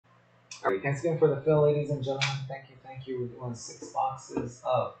All right, thanks again for the fill, ladies and gentlemen. Thank you, thank you. We're doing 6 boxes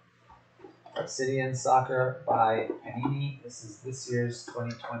of Obsidian Soccer by Panini. This is this year's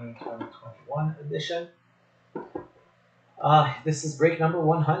 2020-2021 edition. This is break number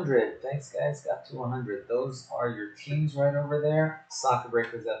 100. Thanks, guys. Got to 100. Those are your teams right over there. Soccer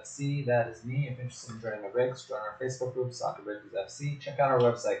Breakers FC. That is me. If interested in joining the breaks, join our Facebook group, Soccer Breakers FC. Check out our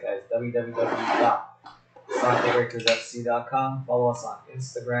website, guys. www.soccerbreakersfc.com. Follow us on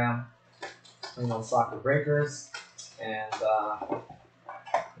Instagram, Soccer Breakers. And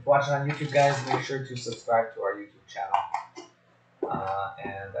if watching on YouTube, guys, make sure to subscribe to our YouTube channel.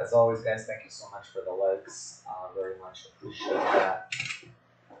 And as always, guys, thank you so much for the likes. Very much appreciate that.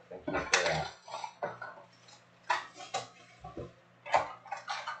 Thank you for that.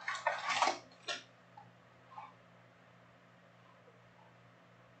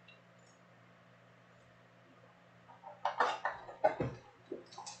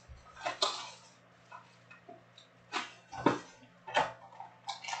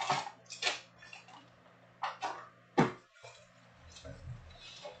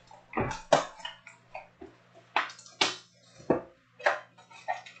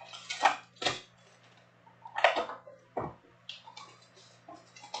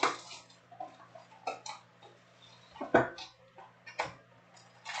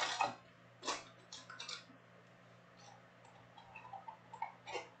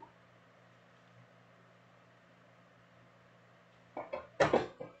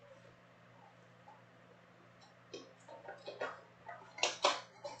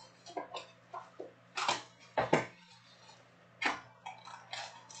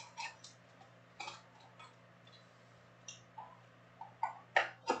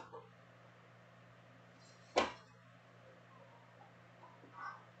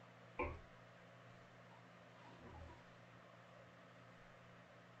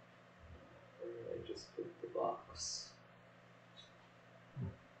 I just put the box.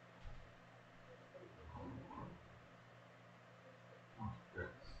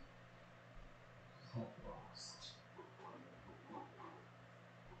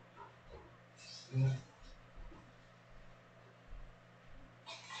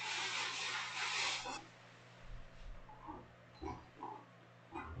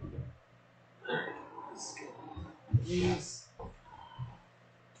 These.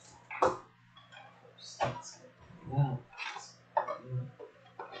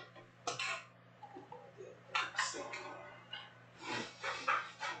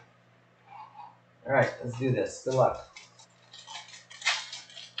 All right, let's do this. Good luck.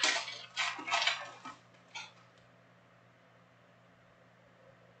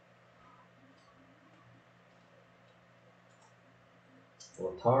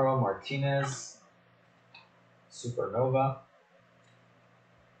 Lautaro Martinez, Supernova,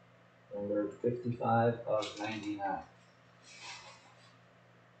 number 55 of 99.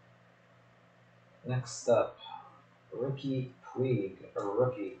 Next up, Ricky Puig, a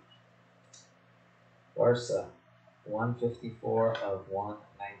rookie. Barca, 154 of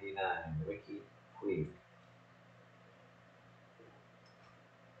 199. Ricky Puig.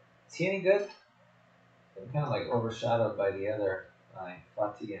 Is he any good? I'm kind of like overshadowed by the other, by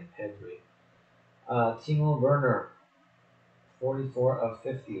Fati and Pedri. Timo Werner, 44 of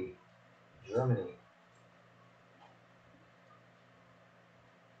 50. Germany.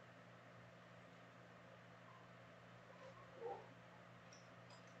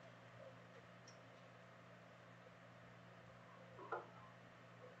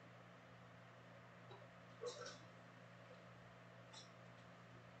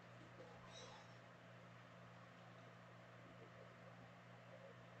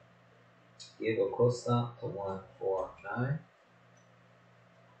 Diego Costa to 149.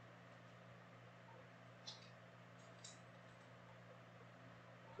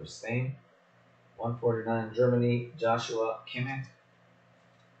 For Spain. 149 Germany, Joshua Kimmich.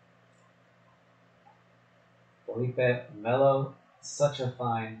 Felipe Melo, such a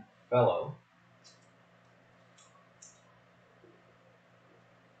fine fellow.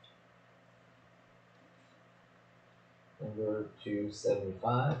 Number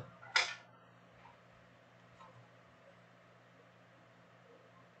 275.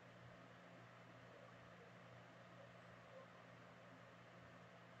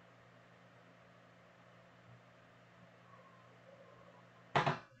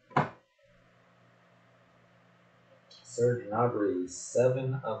 Serge Gnabry,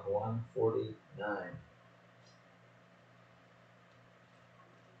 7 of 149.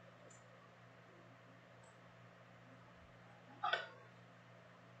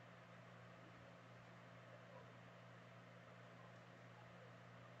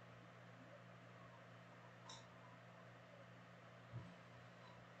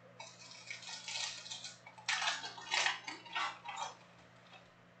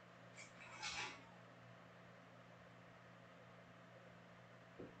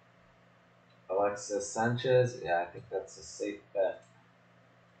 Alexis Sanchez, yeah, I think that's a safe bet.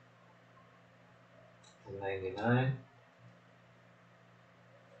 To 99.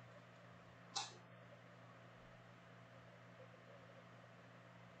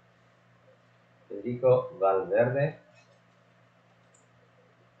 Federico Valverde,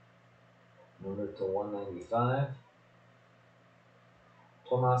 number to 195.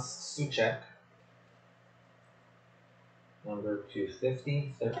 Tomas Suchek, number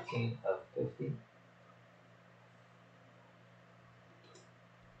 250, 13 of 50.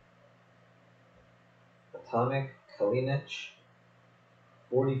 Atomic Kalinic,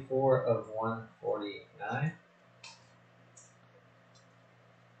 44 of 149.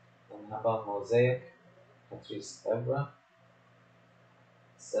 And how about Mosaic? Patrice Evra,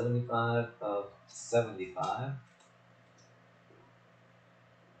 75 of 75.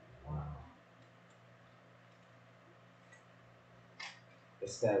 Wow.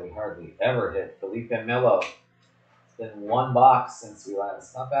 This guy we hardly ever hit. Felipe Melo. It's been one box since we last.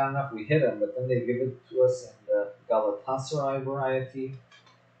 It's not bad enough we hit him, but then they give it to us in the Galatasaray variety.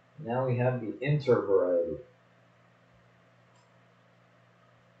 Now we have the Inter variety.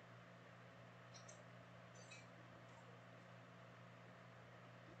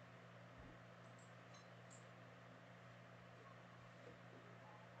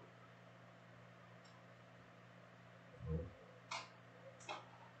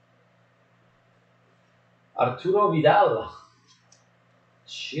 Arturo Vidal,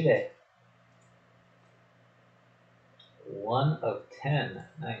 Chile, 1 of 10.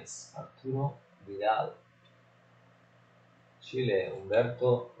 Nice. Arturo Vidal, Chile.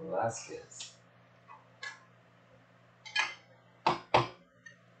 Humberto Vázquez.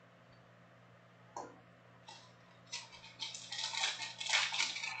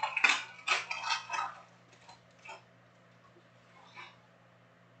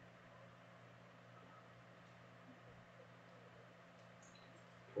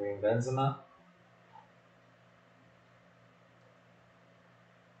 Karim Benzema.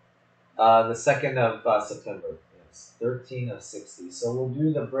 The 2nd of September. Yes, 13 of 60. So we'll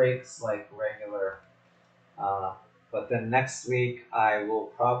do the breaks like regular. But then next week I will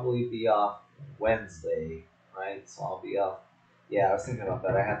probably be off Wednesday, right? So I'll be off. Yeah, I was thinking about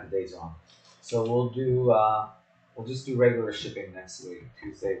that. I had the days wrong. So we'll just do regular shipping next week,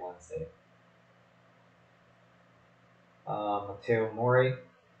 Tuesday, Wednesday. Matteo Mori,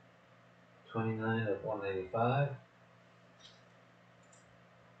 29 of 195.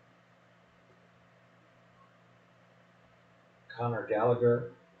 Connor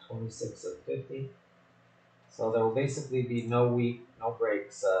Gallagher, 26 of 50. So there will basically be no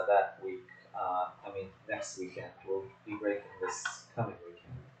breaks that week. Next weekend. We'll be breaking this coming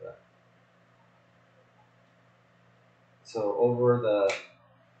weekend. So over the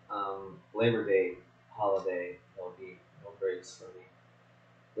Labor Day holiday, there'll be no breaks for me.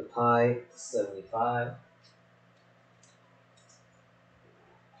 The Pie, 75.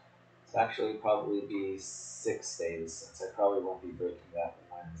 It's actually probably be 6 days since I probably won't be breaking that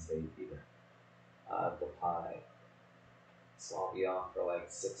Wednesday either. The Pie. So I'll be off for like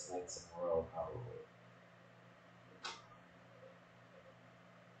 6 nights in a row probably.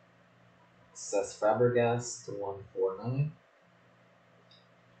 Cesc Fabregas to 149.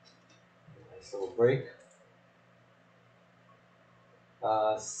 Nice little break.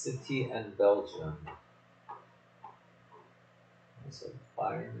 City and Belgium. So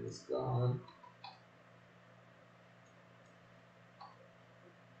Bayern is gone.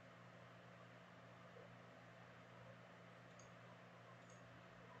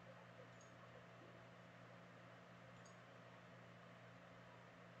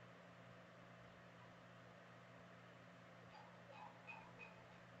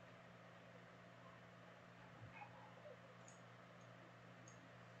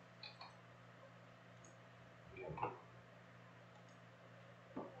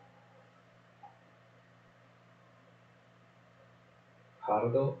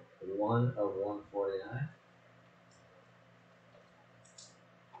 Pardo, 1 of 149.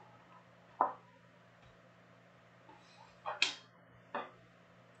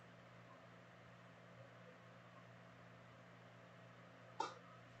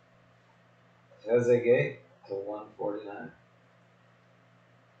 Trezeguet to 149.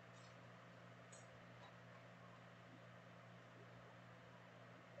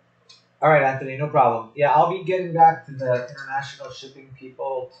 All right, Anthony, no problem. Yeah, I'll be getting back to the international shipping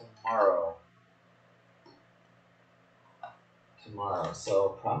people tomorrow.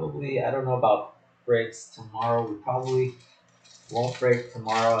 So probably, I don't know about breaks tomorrow. We probably won't break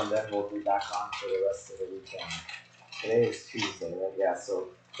tomorrow, and then we'll be back on for the rest of the weekend. Today is Tuesday, right? Yeah, so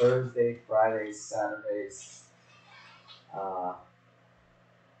Thursday, Friday, Saturdays.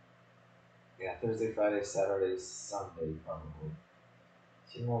 Yeah, Thursday, Friday, Saturday, Sunday, probably.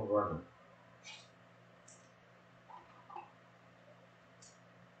 Timo Werner.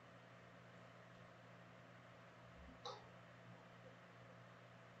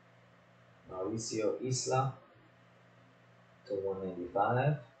 Mauricio Isla to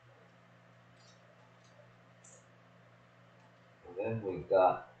 195. And then we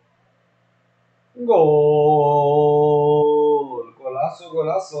got goal!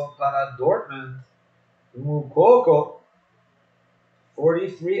 Golazo para Dortmund. Mukoko,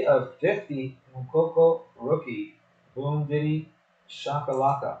 43 of 50. Mukoko, rookie. Boom Diddy,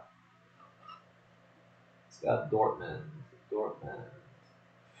 Shakalaka. It's got Dortmund.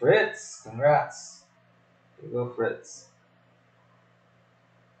 Fritz, congrats. Here you go, Fritz.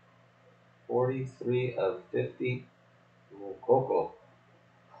 43 of 50. Mukoko.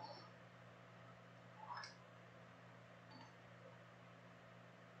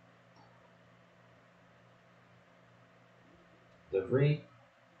 DeVries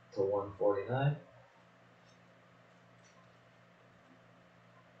to 149.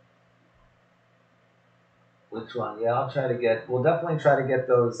 Which one? Yeah, I'll try to get. We'll definitely try to get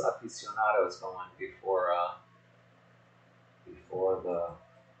those aficionados going before the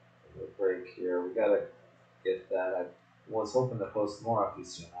break here. We gotta get that. I was hoping to post more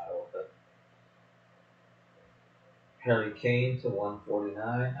aficionado, but Harry Kane to 149.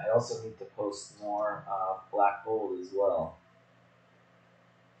 I also need to post more Black Gold as well.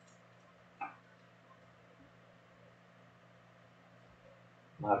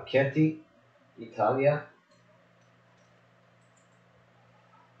 Marchetti, Italia.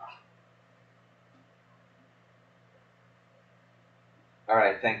 All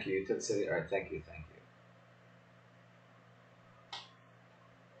right, thank you. You took City. All right, thank you.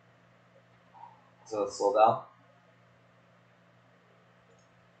 So it's sold out.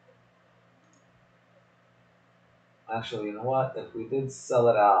 Actually, you know what? If we did sell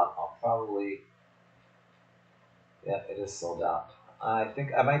it out, I'll probably. Yeah, it is sold out. I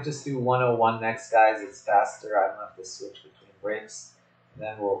think I might just do 101 next, guys. It's faster. I don't have to switch between breaks. And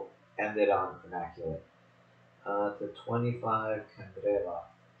then we'll end it on Immaculate. To 25, Candreva.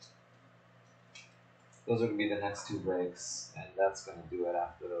 Those are going to be the next two breaks, and that's going to do it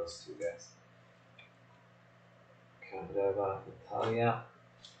after those two guys. Candreva, Italia.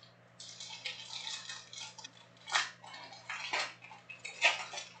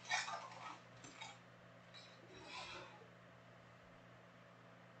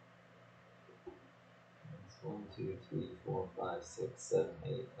 That's 1, 2, 3, 4, 5, 6, 7,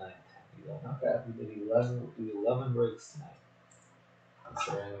 8, 9, 10, 11. Okay, we did 11. We'll do 11 breaks tonight.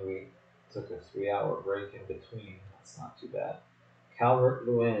 Considering we took a 3-hour break in between, that's not too bad. Calvert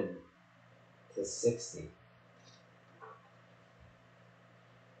Lewin to 60.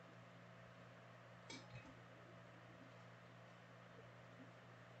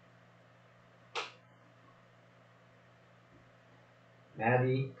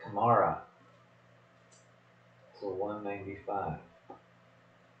 Maddie Kamara to 195.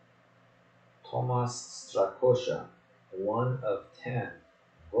 Tomas Strakosha, 1 of 10.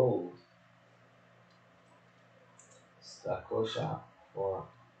 Gold. Strakosha for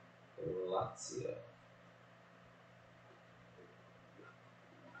Lazio.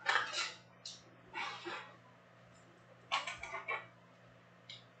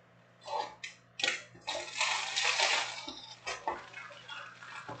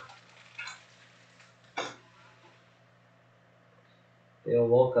 Dale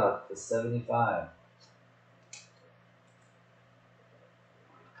Wolcott to 75.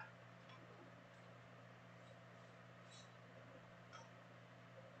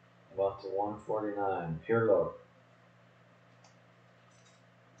 About to 149. Pirlo.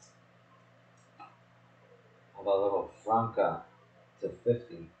 How about a little Franca to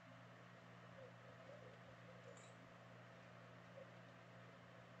 50.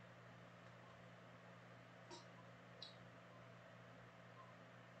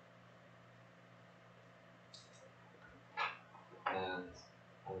 And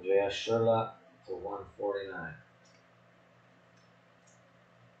Andrea Schürrle to 149.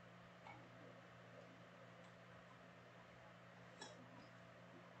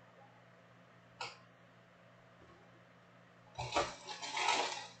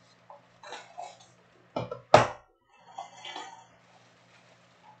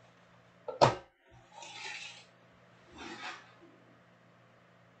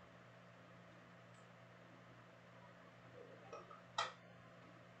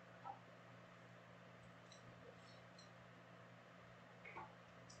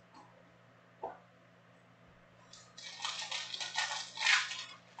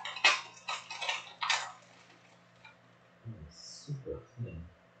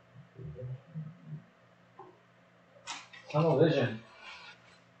 Tunnel Vision,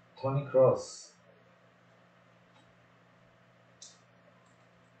 20 cross.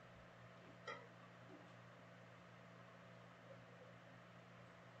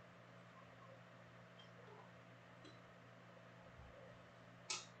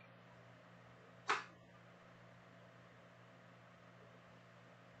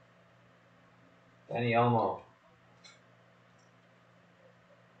 Danny Elmo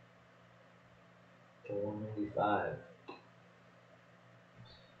to 185.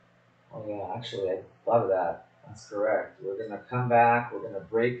 Oh yeah, actually I thought of that. That's correct. We're gonna come back. We're gonna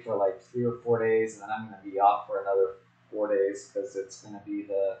break for like 3 or 4 days, and then I'm gonna be off for another 4 days because it's gonna be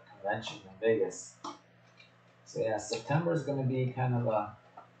the convention in Vegas. So yeah, September is gonna be kind of a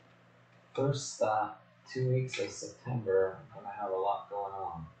first 2 weeks of September. I'm gonna have a lot going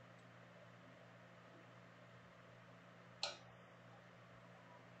on.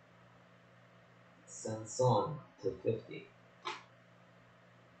 Sanson to 50.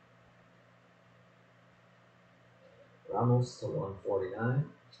 Ramos to 149.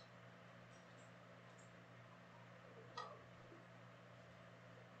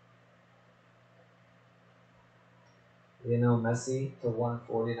 Lionel Messi to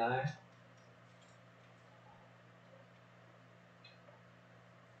 149.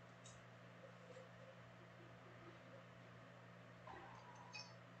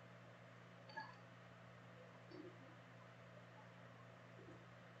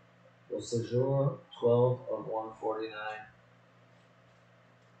 Séjour 12 of 149.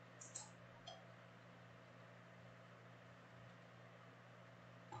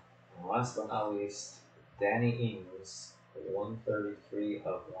 And last but not least, Danny Ings 133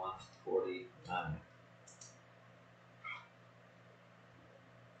 of 149.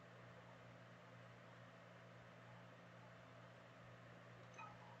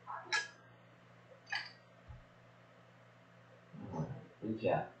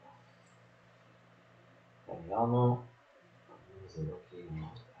 Recap. Danielmo, he's a rookie.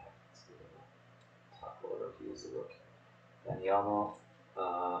 Let's do the top order. He's a rookie. Danielmo,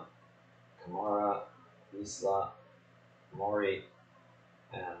 Kamara, Isla, Mori,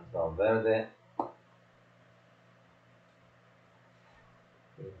 and Valverde.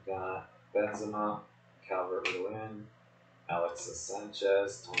 We've got Benzema, Calvert-Lewin, Alexis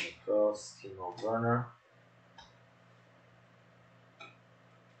Sanchez, Toni Kroos, Timo Werner.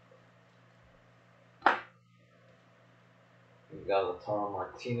 We've got Lautaro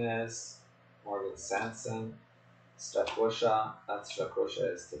Martinez, Morgan Sanson, Strakosha. That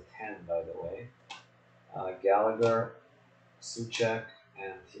Strakosha is to 10, by the way. Gallagher, Suchek,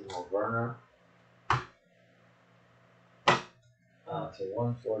 and Timo Werner. To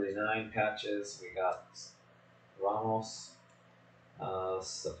 149 patches, we got Ramos,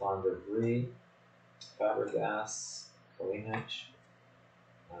 Stefan de Vrij, Fabregas, Kalinic.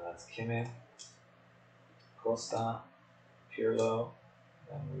 That's Kimmich, Costa, Pirlo.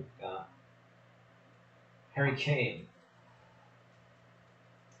 Then we've got Harry Kane.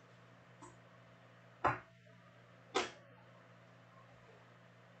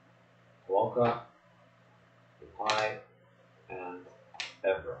 Walcott, Depay, and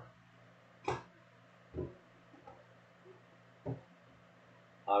Evra.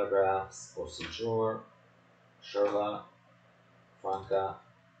 Autographs, Osijor, Sherla, Franca,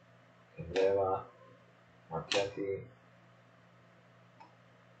 Candela, Marchetti,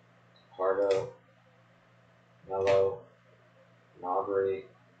 Pardo, Mello, Nobry,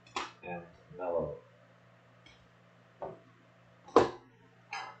 and Mello.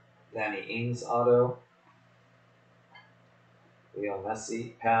 Danny Ings auto, Leo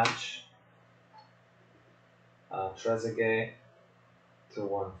Messi patch, Trezeguet to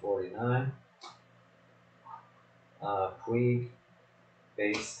 149, Puig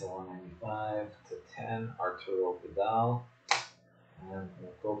base to 195 to 10, Arturo Vidal, and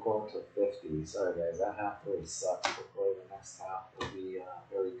Mokoko to 50. Sorry guys, that half really sucked. Hopefully the next half will be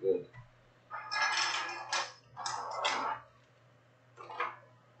very good.